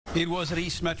It was an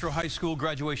East Metro High School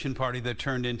graduation party that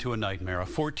turned into a nightmare. A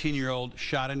 14-year-old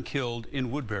shot and killed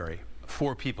in Woodbury.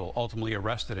 4 people ultimately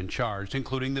arrested and charged,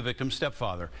 including the victim's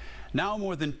stepfather. Now,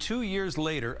 more than 2 years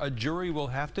later, a jury will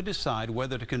have to decide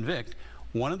whether to convict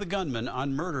one of the gunmen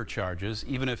on murder charges,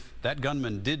 even if that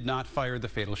gunman did not fire the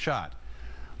fatal shot.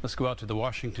 Let's go out to the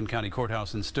Washington County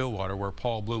Courthouse in Stillwater, where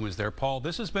Paul Blume is there. Paul,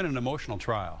 this has been an emotional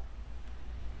trial.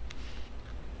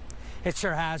 It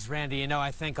sure has, Randy. You know, I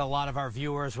think a lot of our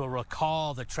viewers will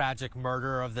recall the tragic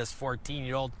murder of this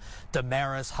 14-year-old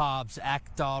Damaris Hobbs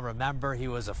Ekdahl. Remember, he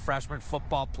was a freshman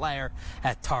football player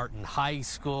at Tartan High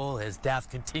School. His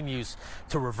death continues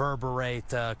to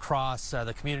reverberate across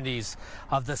the communities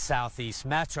of the Southeast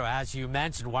Metro. As you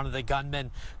mentioned, one of the gunmen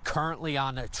currently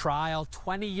on a trial,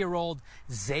 20-year-old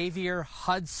Xavier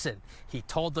Hudson. He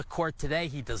told the court today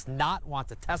he does not want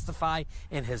to testify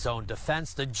in his own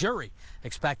defense. The jury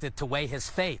expected to weigh his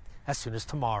fate as soon as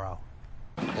tomorrow.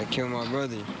 They killed my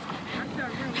brother.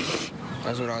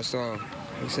 That's what I saw.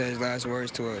 He said his last words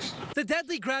to us. The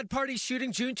deadly grad party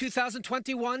shooting June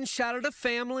 2021 shattered a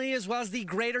family as well as the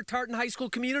greater Tartan High School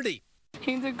community.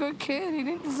 He's a good kid. He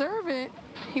didn't deserve it.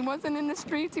 He wasn't in the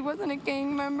streets. He wasn't a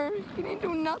gang member. He didn't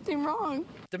do nothing wrong.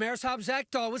 Damaris Hobbs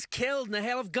Ekdahl was killed in a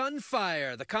hail of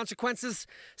gunfire. The consequences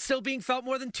still being felt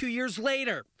more than 2 years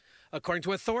later. According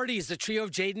to authorities, the trio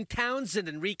of Jaden Townsend,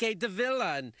 Enrique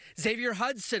Davila, and Xavier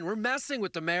Hudson were messing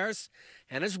with Damaris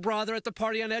and his brother at the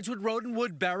party on Edgewood Road in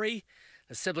Woodbury.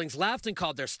 The siblings left and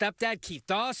called their stepdad, Keith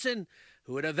Dawson,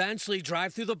 who would eventually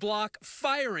drive through the block,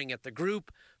 firing at the group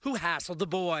who hassled the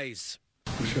boys.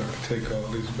 We should have to take all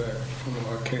this back from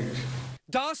our case.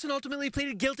 Dawson ultimately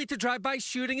pleaded guilty to drive-by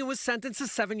shooting and was sentenced to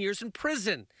 7 years in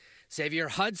prison. Xavier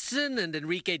Hudson and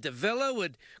Enrique Davila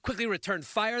would quickly return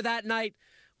fire that night,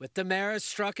 with Damaris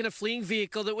struck in a fleeing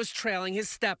vehicle that was trailing his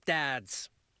stepdad's.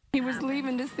 He was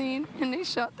leaving the scene, and they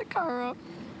shot the car up.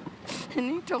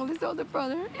 And he told his older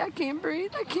brother, I can't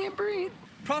breathe, I can't breathe.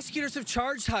 Prosecutors have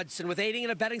charged Hudson with aiding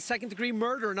and abetting second-degree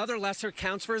murder and other lesser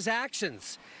counts for his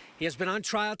actions. He has been on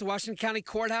trial at the Washington County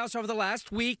Courthouse over the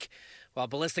last week, while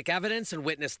ballistic evidence and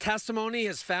witness testimony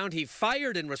has found he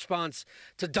fired in response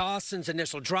to Dawson's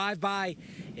initial drive-by.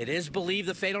 It is believed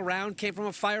the fatal round came from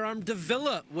a firearm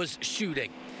Davila was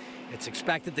shooting. It's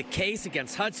expected the case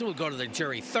against Hudson will go to the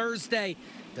jury Thursday.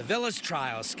 Davila's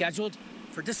trial is scheduled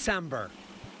for December.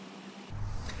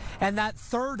 And that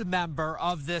third member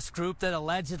of this group that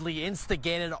allegedly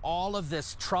instigated all of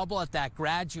this trouble at that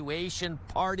graduation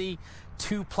party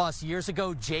 2+ years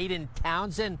ago, Jaden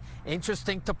Townsend,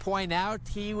 interesting to point out,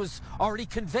 he was already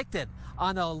convicted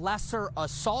on a lesser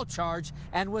assault charge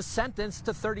and was sentenced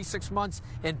to 36 months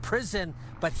in prison,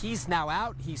 but he's now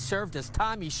out. He served his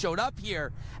time. He showed up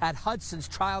here at Hudson's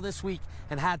trial this week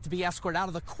and had to be escorted out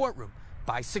of the courtroom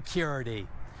by security.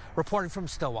 Reporting from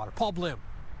Stillwater, Paul Blume,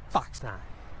 Fox 9.